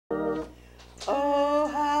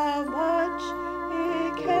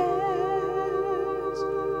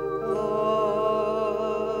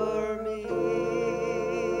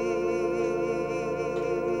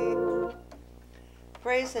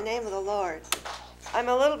Praise the name of the Lord. I'm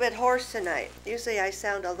a little bit hoarse tonight. Usually I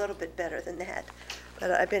sound a little bit better than that.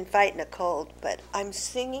 But I've been fighting a cold. But I'm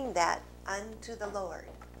singing that unto the Lord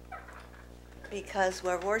because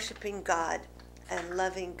we're worshiping God and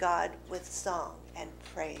loving God with song and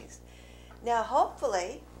praise. Now,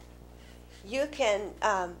 hopefully, you can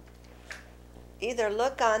either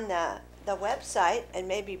look on the website and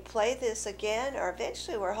maybe play this again, or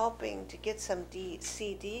eventually we're hoping to get some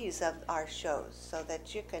CDs of our shows so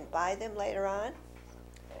that you can buy them later on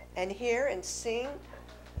and hear and sing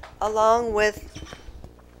along with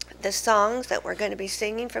the songs that we're going to be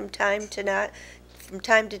singing from time to time.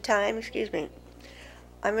 Excuse me.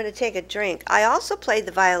 I'm going to take a drink. I also played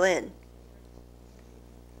the violin,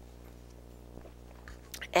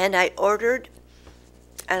 and I ordered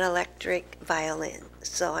an electric violin,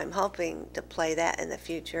 so I'm hoping to play that in the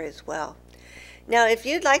future as well. Now, if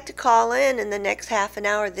you'd like to call in the next half an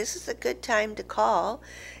hour, this is a good time to call.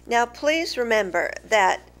 Now, please remember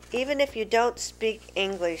that even if you don't speak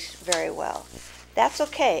English very well, that's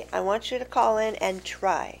okay. I want you to call in and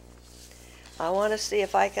try. I want to see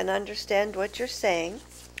if I can understand what you're saying.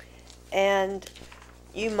 And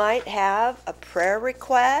you might have a prayer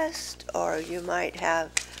request, or you might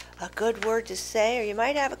have a good word to say, or you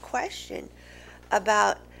might have a question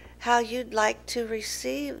about how you'd like to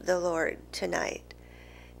receive the Lord tonight.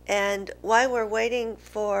 And while we're waiting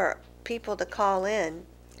for people to call in,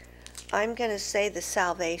 I'm going to say the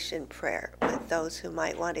salvation prayer with those who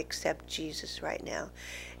might want to accept Jesus right now.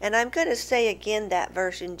 And I'm going to say again that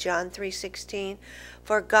verse in John 3:16,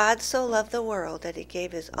 for God so loved the world that he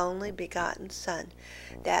gave his only begotten Son,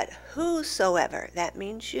 that whosoever, that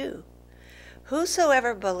means you,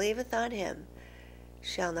 whosoever believeth on him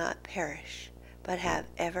shall not perish, but have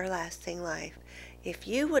everlasting life. If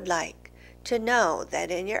you would like to know that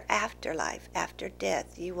in your afterlife, after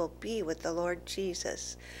death, you will be with the Lord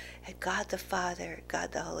Jesus, and God the Father,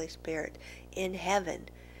 God the Holy Spirit, in heaven,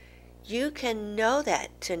 you can know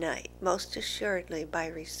that tonight, most assuredly, by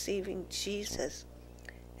receiving Jesus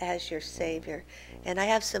as your Savior. And I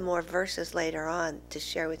have some more verses later on to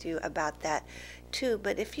share with you about that too.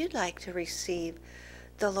 But if you'd like to receive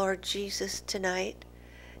the Lord Jesus tonight,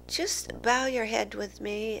 just bow your head with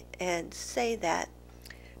me and say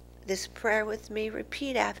this prayer with me.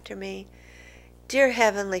 Repeat after me. Dear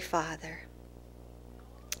Heavenly Father,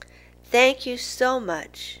 thank you so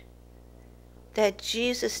much that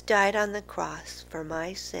Jesus died on the cross for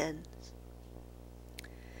my sins.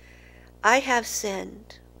 I have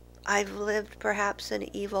sinned. I've lived perhaps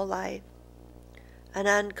an evil life, an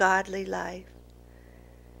ungodly life.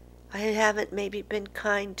 I haven't maybe been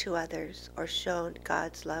kind to others or shown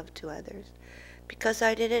God's love to others because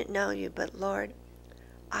I didn't know you. But Lord,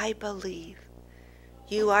 I believe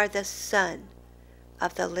you are the Son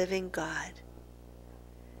of the living God.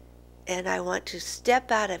 And I want to step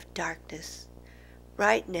out of darkness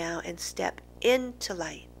right now and step into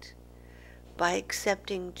light by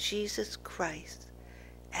accepting Jesus Christ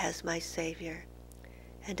as my Savior.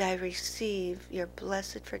 And I receive your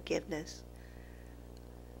blessed forgiveness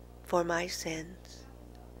for my sins.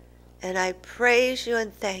 And I praise you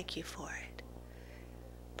and thank you for it.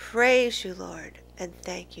 Praise you, Lord, and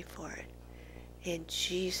thank you for it. In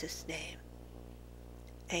Jesus' name,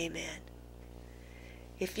 amen.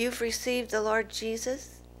 If you've received the Lord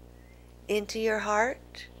Jesus into your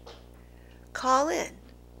heart, call in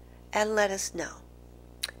and let us know.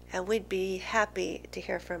 And we'd be happy to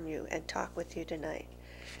hear from you and talk with you tonight.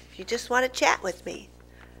 If you just want to chat with me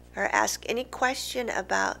or ask any question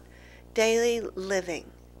about daily living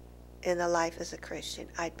in the life as a Christian,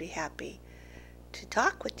 I'd be happy to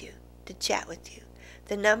talk with you, to chat with you.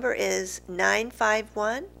 The number is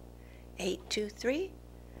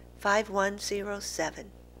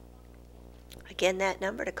 951-823-5107. Again, that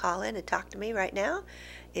number to call in and talk to me right now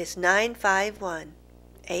is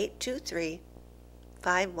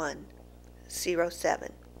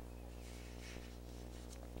 951-823-5107.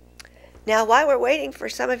 Now, while we're waiting for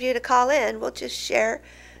some of you to call in, we'll just share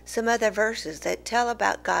some other verses that tell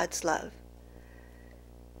about God's love.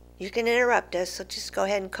 You can interrupt us, so just go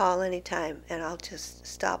ahead and call anytime, and I'll just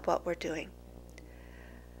stop what we're doing.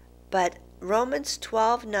 But Romans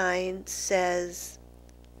 12:9 says,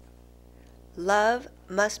 love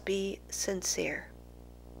must be sincere.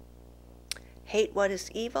 Hate what is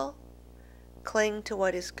evil, cling to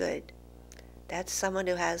what is good. That's someone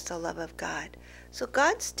who has the love of God. So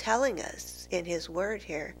God's telling us in his word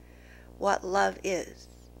here what love is.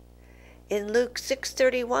 In Luke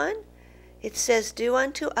 6:31, it says, do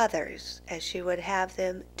unto others as you would have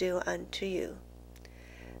them do unto you.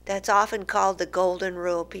 That's often called the golden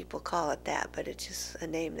rule. People call it that, but it's just a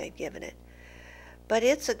name they've given it. But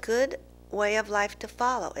it's a good way of life to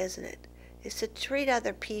follow, isn't it? Is to treat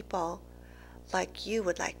other people like you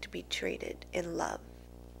would like to be treated in love.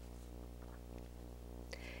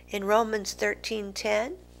 In Romans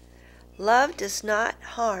 13:10, love does not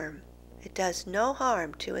harm. It does no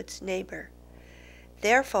harm to its neighbor.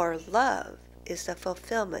 Therefore, love is the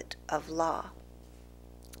fulfillment of law.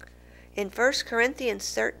 In 1 Corinthians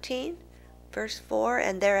 13, verse 4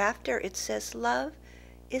 and thereafter, it says love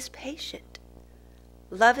is patient.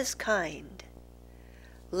 Love is kind.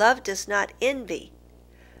 Love does not envy.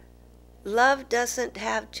 Love doesn't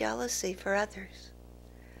have jealousy for others.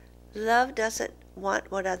 Love doesn't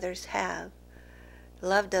want what others have.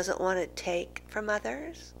 Love doesn't want to take from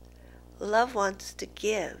others. Love wants to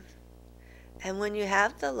give. And when you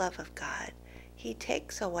have the love of God, He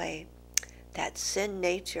takes away that sin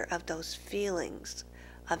nature of those feelings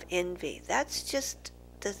of envy. That's just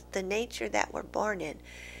the nature that we're born in.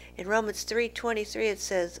 In Romans 3:23 it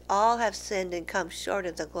says, all have sinned and come short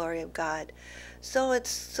of the glory of God. So it's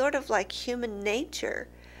sort of like human nature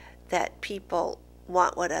that people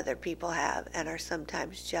want what other people have and are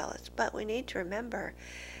sometimes jealous. But we need to remember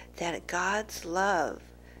that God's love,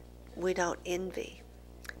 we don't envy.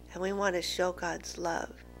 And we want to show God's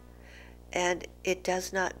love. And it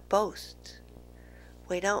does not boast.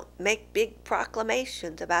 We don't make big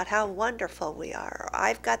proclamations about how wonderful we are, or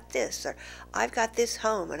I've got this, or I've got this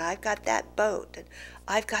home, and I've got that boat, and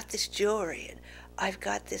I've got this jewelry, and I've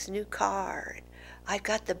got this new car, and I've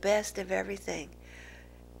got the best of everything.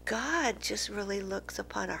 God just really looks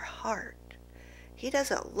upon our heart. He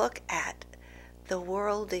doesn't look at the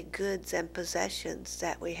worldly goods and possessions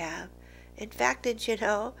that we have. In fact, did you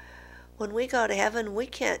know, when we go to heaven, we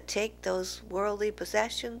can't take those worldly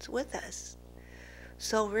possessions with us.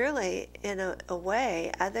 So really, in a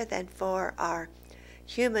way, other than for our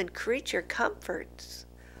human creature comforts,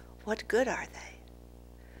 what good are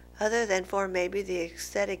they? Other than for maybe the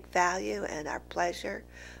aesthetic value and our pleasure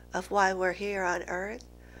of why we're here on earth,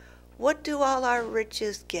 what do all our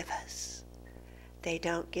riches give us? They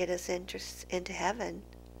don't get us into heaven.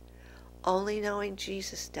 Only knowing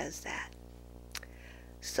Jesus does that.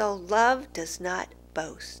 So love does not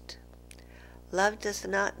boast. Love does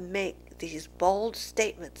not make these bold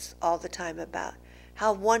statements all the time about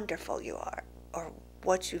how wonderful you are or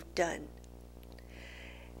what you've done.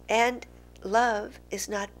 And love is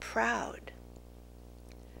not proud.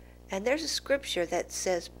 And there's a scripture that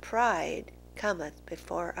says, pride cometh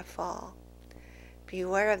before a fall.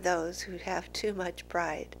 Beware of those who have too much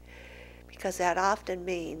pride, because that often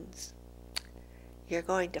means you're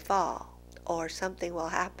going to fall, or something will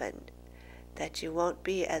happen that you won't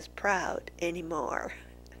be as proud anymore.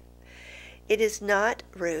 It is not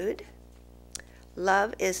rude.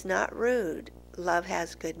 Love is not rude. Love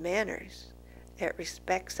has good manners. It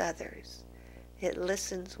respects others. It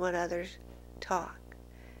listens when others talk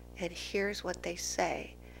and hears what they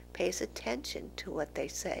say, pays attention to what they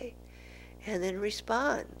say, and then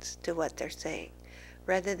responds to what they're saying,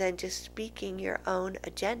 rather than just speaking your own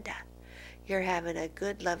agenda. You're having a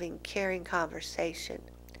good, loving, caring conversation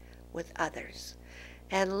with others.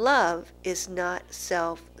 And love is not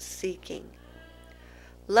self-seeking.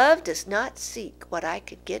 Love does not seek what I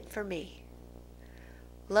could get for me.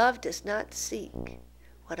 Love does not seek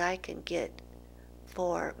what I can get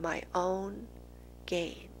for my own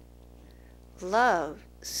gain. Love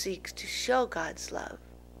seeks to show God's love,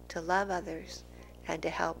 to love others, and to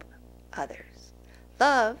help others.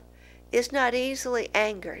 Love is not easily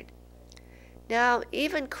angered. Now,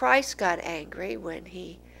 even Christ got angry when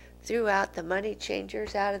He threw out the money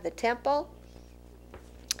changers out of the temple.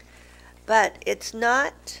 But it's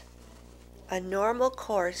not a normal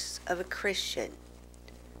course of a Christian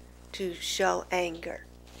to show anger.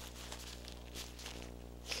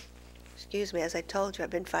 Excuse me, as I told you,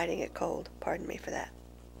 I've been fighting a cold. Pardon me for that.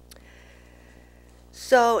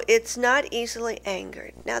 So it's not easily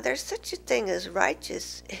angered. Now, there's such a thing as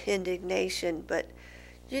righteous indignation, but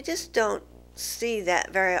you just don't see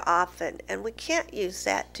that very often, and we can't use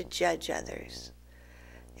that to judge others.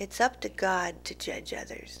 It's up to God to judge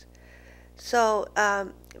others. So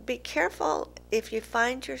be careful if you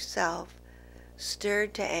find yourself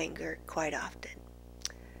stirred to anger quite often,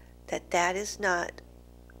 that is not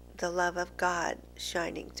the love of God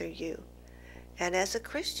shining through you. And as a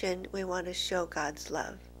Christian, we want to show God's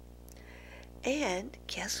love. And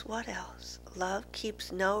guess what else? Love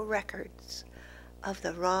keeps no records of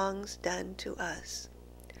the wrongs done to us.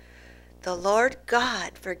 The Lord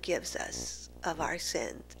God forgives us of our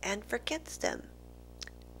sins and forgets them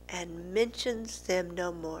and mentions them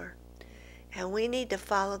no more. And we need to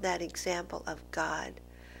follow that example of God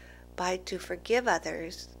by to forgive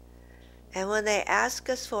others And when they ask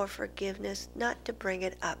us for forgiveness, not to bring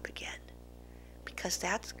it up again, because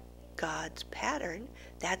that's God's pattern.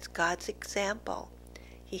 That's God's example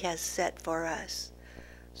He has set for us.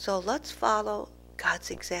 So let's follow God's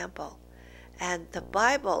example. And the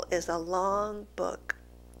Bible is a long book,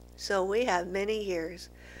 so we have many years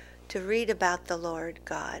to read about the Lord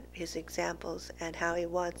God, His examples, and how He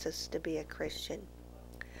wants us to be a Christian.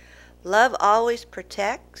 Love always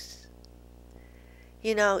protects.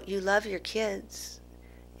 You know, you love your kids.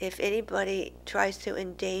 If anybody tries to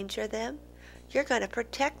endanger them, you're going to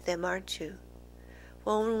protect them, aren't you?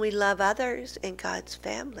 Well, when we love others in God's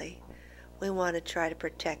family, we want to try to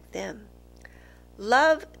protect them.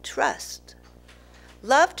 Love trust.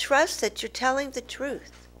 Love trust that you're telling the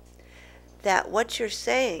truth, that what you're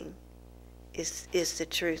saying is the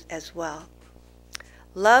truth as well.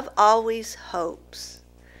 Love always hopes.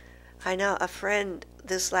 I know a friend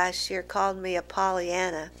this last year called me a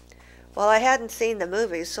Pollyanna. Well, I hadn't seen the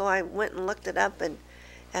movie, so I went and looked it up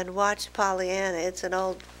and watched Pollyanna. It's an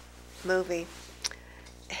old movie.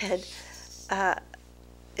 And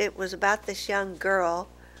it was about this young girl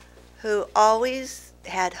who always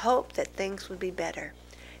had hope that things would be better.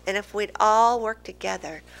 And if we'd all work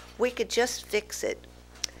together, we could just fix it.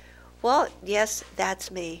 Well, yes, that's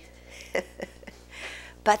me.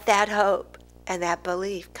 But that hope and that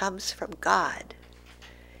belief comes from God.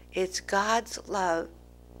 It's God's love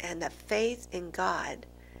and the faith in God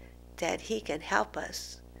that He can help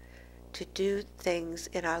us to do things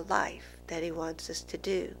in our life that He wants us to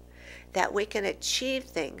do, that we can achieve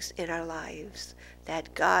things in our lives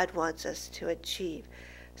that God wants us to achieve.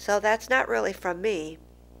 So that's not really from me,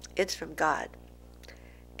 it's from God.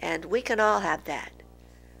 And we can all have that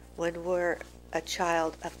when we're a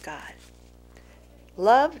child of God.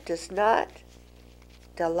 Love does not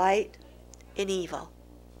delight in evil.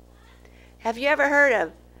 Have you ever heard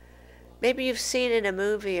of, maybe you've seen in a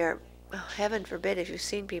movie, or heaven forbid if you've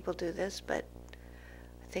seen people do this, but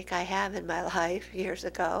I think I have in my life years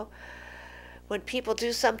ago, when people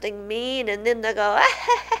do something mean and then they'll go,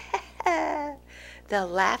 they'll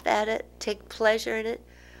laugh at it, take pleasure in it.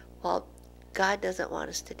 Well, God doesn't want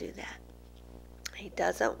us to do that. He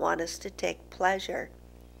doesn't want us to take pleasure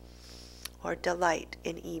or delight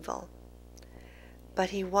in evil.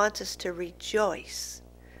 But He wants us to rejoice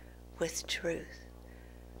with truth.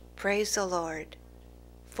 Praise the Lord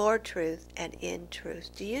for truth and in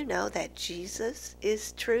truth. Do you know that Jesus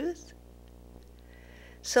is truth?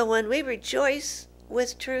 So when we rejoice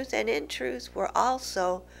with truth and in truth, we're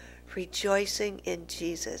also rejoicing in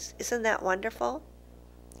Jesus. Isn't that wonderful?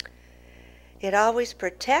 It always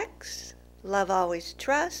protects. Love always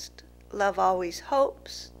trusts. Love always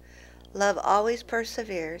hopes. Love always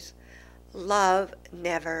perseveres. Love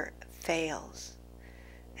never fails.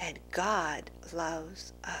 And God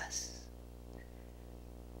loves us.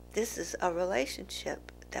 This is a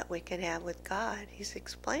relationship that we can have with God. He's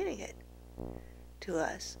explaining it to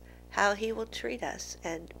us, how He will treat us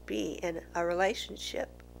and be in a relationship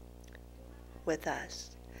with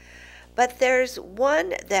us. But there's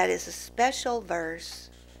one that is a special verse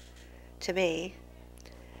to me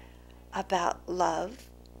about love.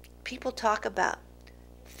 People talk about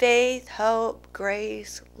faith, hope,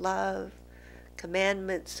 grace, love,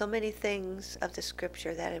 commandments, so many things of the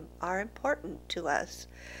Scripture that are important to us.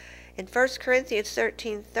 In 1 Corinthians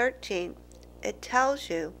 13:13, it tells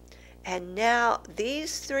you, and now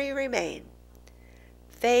these three remain,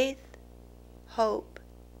 faith, hope,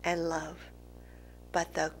 and love.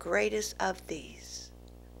 But the greatest of these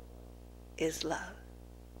is love.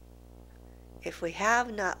 If we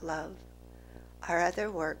have not love, our other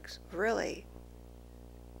works really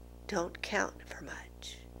don't count for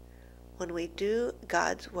much. When we do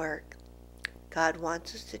God's work, God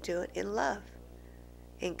wants us to do it in love,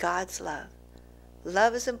 in God's love.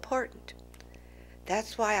 Love is important.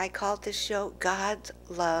 That's why I called this show God's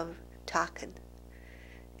Love Talkin.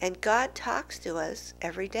 And God talks to us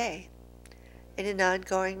every day in an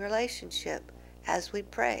ongoing relationship as we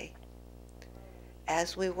pray,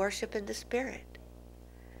 as we worship in the Spirit,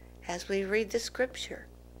 as we read the Scripture.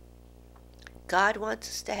 God wants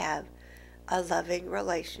us to have a loving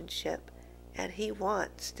relationship, and He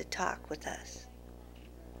wants to talk with us.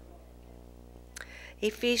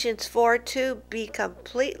 Ephesians 4:2, be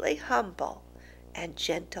completely humble and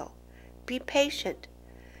gentle. Be patient,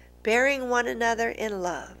 bearing one another in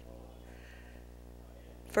love.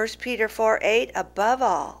 1 Peter 4:8, above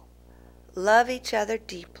all, love each other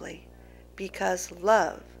deeply, because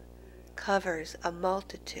love covers a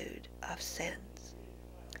multitude of sins.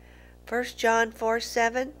 1 John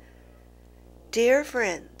 4:7, dear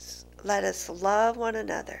friends, let us love one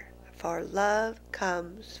another, for love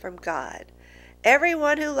comes from God.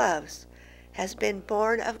 Everyone who loves has been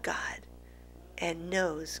born of God and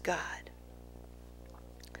knows God.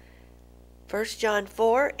 1 John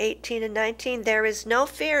 4:18 and 19, there is no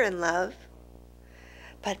fear in love,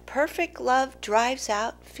 but perfect love drives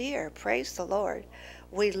out fear. Praise the Lord.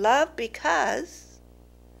 We love because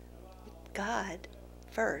God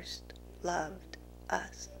first loved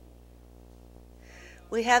us.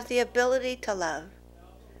 We have the ability to love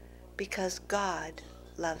because God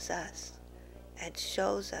loves us and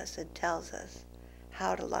shows us and tells us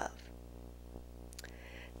how to love.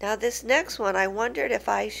 Now this next one, I wondered if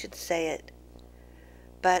I should say it,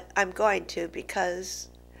 but I'm going to because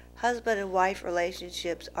husband and wife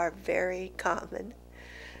relationships are very common.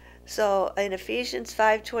 So in Ephesians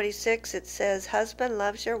 5:26 it says, husband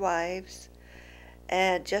loves your wives,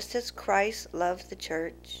 and just as Christ loved the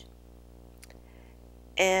church,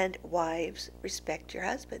 and wives, respect your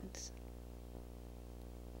husbands.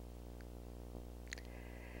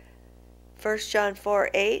 1 John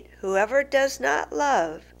 4:8, whoever does not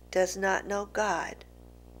love does not know God,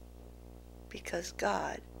 because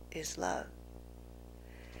God is love.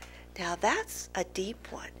 Now that's a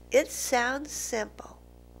deep one. It sounds simple.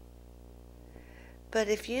 But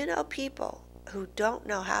if you know people who don't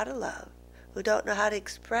know how to love, who don't know how to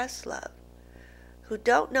express love, who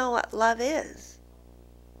don't know what love is,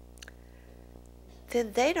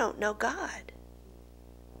 then they don't know God.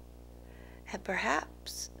 And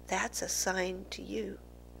perhaps that's a sign to you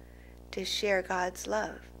to share God's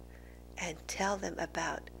love and tell them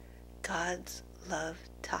about God's Love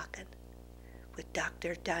Talkin with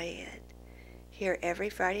Dr. Diane, here every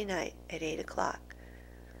Friday night at 8 o'clock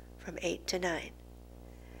from 8 to 9.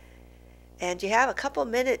 And you have a couple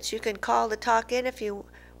minutes. You can call to talk in if you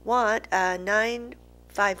want,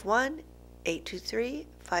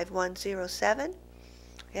 951-823-5107.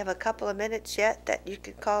 We have a couple of minutes yet that you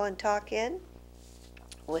can call and talk in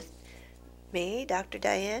with me, Dr.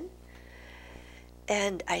 Diane.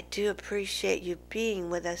 And I do appreciate you being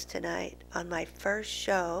with us tonight on my first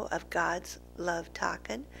show of God's Love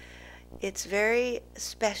Talkin. It's very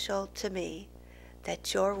special to me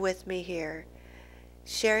that you're with me here,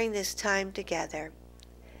 sharing this time together.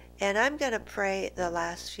 And I'm going to pray the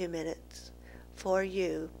last few minutes for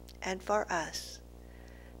you and for us,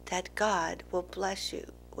 that God will bless you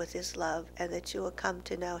with His love and that you will come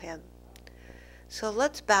to know Him. So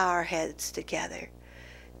let's bow our heads together.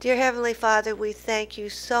 Dear Heavenly Father, we thank you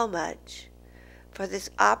so much for this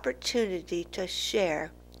opportunity to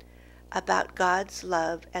share about God's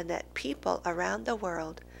love, and that people around the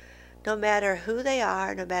world, no matter who they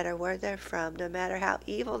are, no matter where they're from, no matter how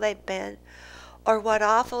evil they've been, or what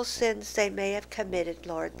awful sins they may have committed,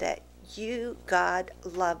 Lord, that you, God,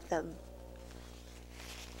 love them.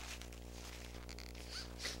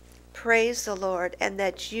 Praise the Lord, and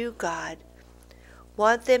that you, God,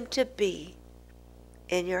 want them to be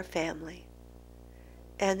in your family,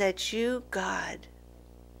 and that you, God,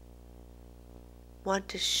 want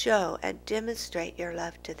to show and demonstrate your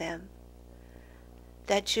love to them,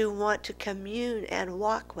 that you want to commune and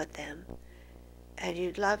walk with them, and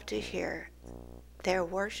you'd love to hear their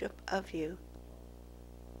worship of you.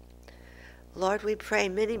 Lord, we pray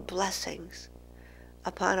many blessings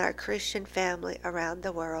upon our Christian family around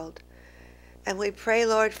the world, and we pray,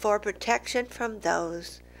 Lord, for protection from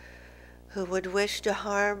those who would wish to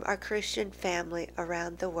harm our Christian family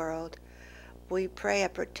around the world. We pray a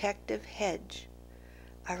protective hedge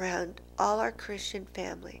around all our Christian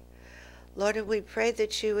family. Lord, and we pray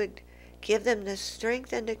that you would give them the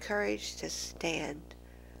strength and the courage to stand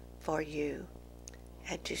for you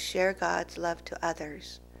and to share God's love to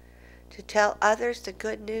others, to tell others the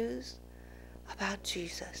good news about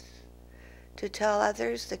Jesus, to tell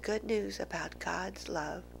others the good news about God's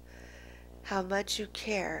love, how much you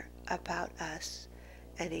care about us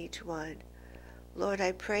and each one. Lord,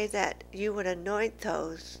 I pray that you would anoint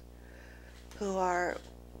those who are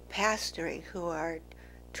pastoring, who are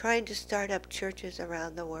trying to start up churches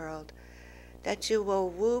around the world, that you will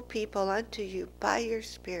woo people unto you by your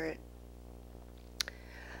Spirit.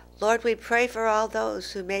 Lord, we pray for all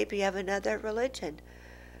those who maybe have another religion.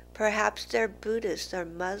 Perhaps they're Buddhist or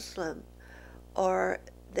Muslim, or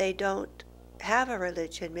they don't have a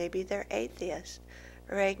religion. Maybe they're atheist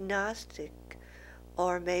or agnostic,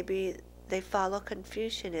 or maybe they follow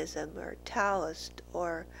Confucianism or Taoist,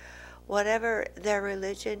 or whatever their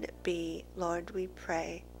religion be. Lord, we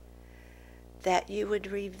pray that you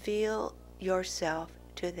would reveal yourself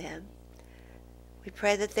to them. We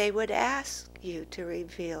pray that they would ask you to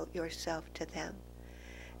reveal yourself to them,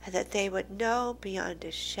 and that they would know beyond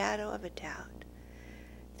a shadow of a doubt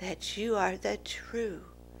that you are the true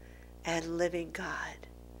and living God.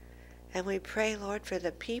 And we pray, Lord, for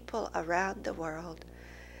the people around the world,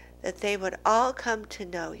 that they would all come to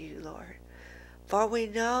know you, Lord. For we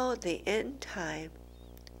know the end time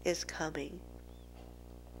is coming.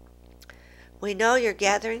 We know you're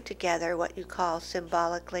gathering together what you call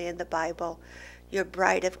symbolically in the Bible your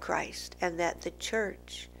bride of Christ, and that the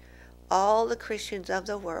church, all the Christians of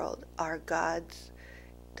the world, are God's,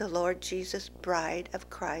 the Lord Jesus' bride of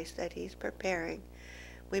Christ that he's preparing.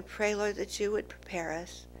 We pray, Lord, that you would prepare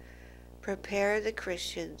us, prepare the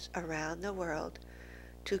Christians around the world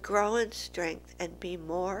to grow in strength and be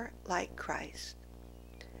more like Christ.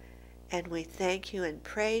 And we thank you and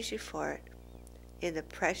praise you for it in the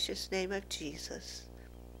precious name of Jesus.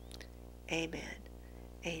 Amen.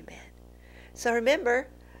 Amen. So remember,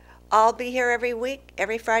 I'll be here every week,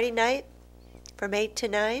 every Friday night from 8 to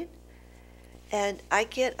 9. And I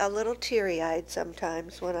get a little teary-eyed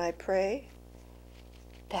sometimes when I pray.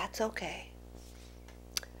 That's okay.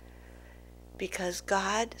 Because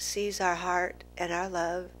God sees our heart and our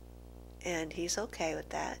love, and he's okay with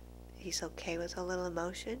that. He's okay with a little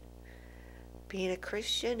emotion. Being a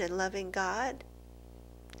Christian and loving God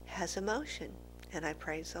has emotion, and I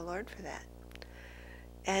praise the Lord for that.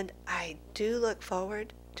 And I do look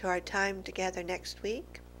forward to our time together next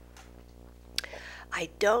week. I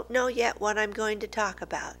don't know yet what I'm going to talk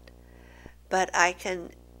about, but I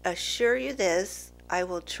can assure you this: I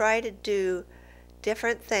will try to do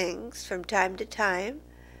different things from time to time.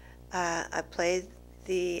 I play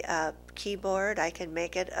the keyboard. I can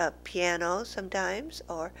make it a piano sometimes,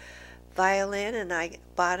 or violin, and I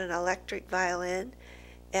bought an electric violin,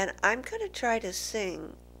 and I'm going to try to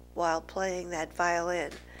sing while playing that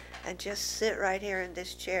violin, and just sit right here in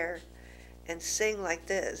this chair and sing like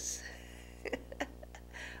this.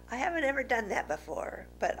 I haven't ever done that before,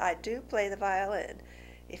 but I do play the violin.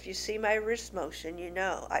 If you see my wrist motion, you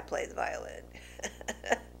know I play the violin.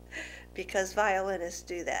 Because violinists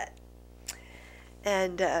do that.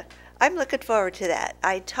 And I'm looking forward to that.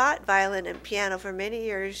 I taught violin and piano for many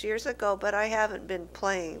years ago, but I haven't been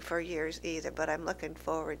playing for years either. But I'm looking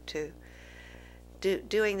forward to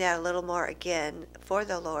doing that a little more again for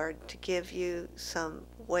the Lord, to give you some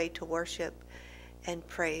way to worship and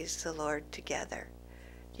praise the Lord together.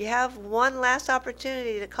 You have one last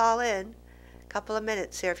opportunity to call in, a couple of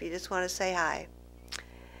minutes here if you just want to say hi.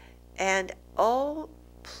 And oh,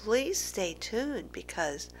 please stay tuned,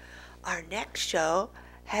 because our next show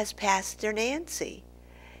has Pastor Nancy.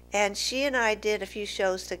 And she and I did a few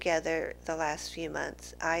shows together the last few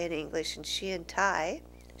months, I in English and she in Thai.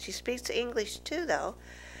 She speaks English too, though,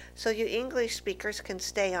 so you English speakers can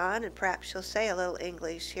stay on, and perhaps she'll say a little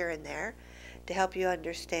English here and there to help you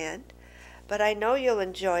understand. But I know you'll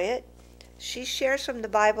enjoy it. She shares from the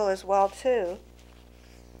Bible as well, too.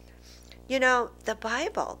 You know, the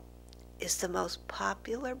Bible is the most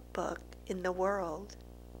popular book in the world.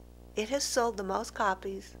 It has sold the most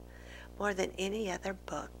copies, more than any other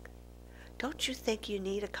book. Don't you think you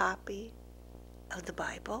need a copy of the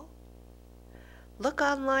Bible? Look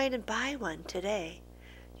online and buy one today.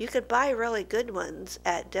 You could buy really good ones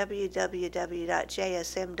at www.jsm.org.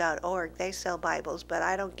 They sell Bibles, but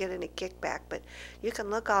I don't get any kickback. But you can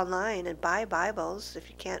look online and buy Bibles if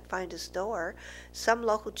you can't find a store. Some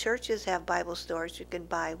local churches have Bible stores. You can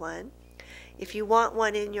buy one. If you want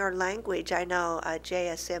one in your language, I know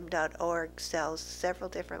jsm.org sells several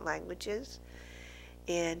different languages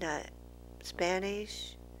in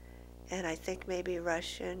Spanish, and I think maybe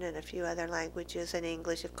Russian and a few other languages, and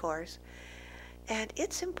English, of course. And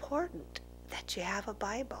it's important that you have a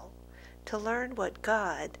Bible to learn what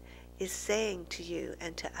God is saying to you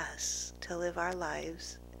and to us to live our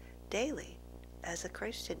lives daily as a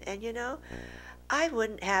Christian. And you know, I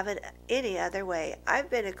wouldn't have it any other way. I've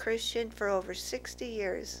been a Christian for over 60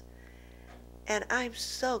 years, and I'm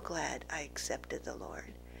so glad I accepted the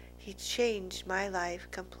Lord. He changed my life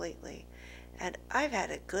completely, and I've had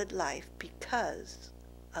a good life because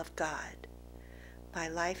of God. My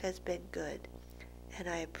life has been good, and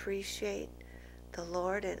I appreciate the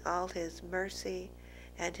Lord and all His mercy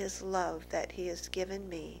and His love that He has given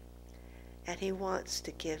me, and He wants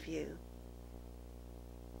to give you.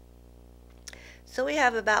 So we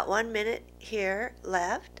have about 1 minute here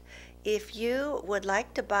left. If you would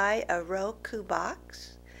like to buy a Roku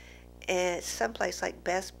box at someplace like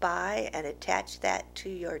Best Buy and attach that to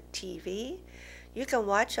your TV, you can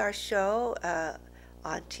watch our show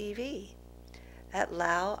on TV at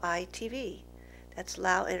Lao ITV. That's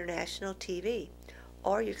Lao International TV.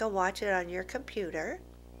 Or you can watch it on your computer.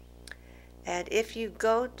 And if you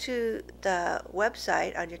go to the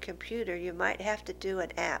website on your computer, you might have to do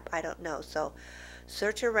an app. I don't know. So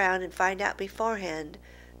search around and find out beforehand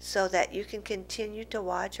so that you can continue to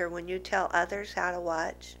watch, or when you tell others how to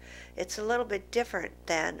watch. It's a little bit different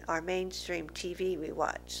than our mainstream TV we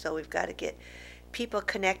watch, so we've got to get people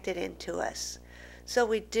connected into us. So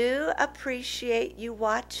we do appreciate you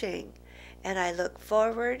watching, and I look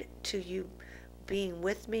forward to you being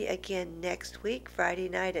with me again next week, Friday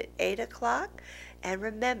night at 8 o'clock. And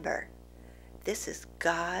remember, this is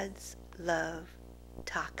God's Love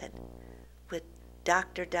Talkin' with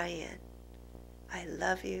Dr. Diane. I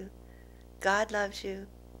love you. God loves you.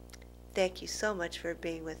 Thank you so much for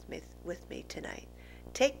being with me tonight.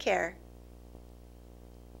 Take care.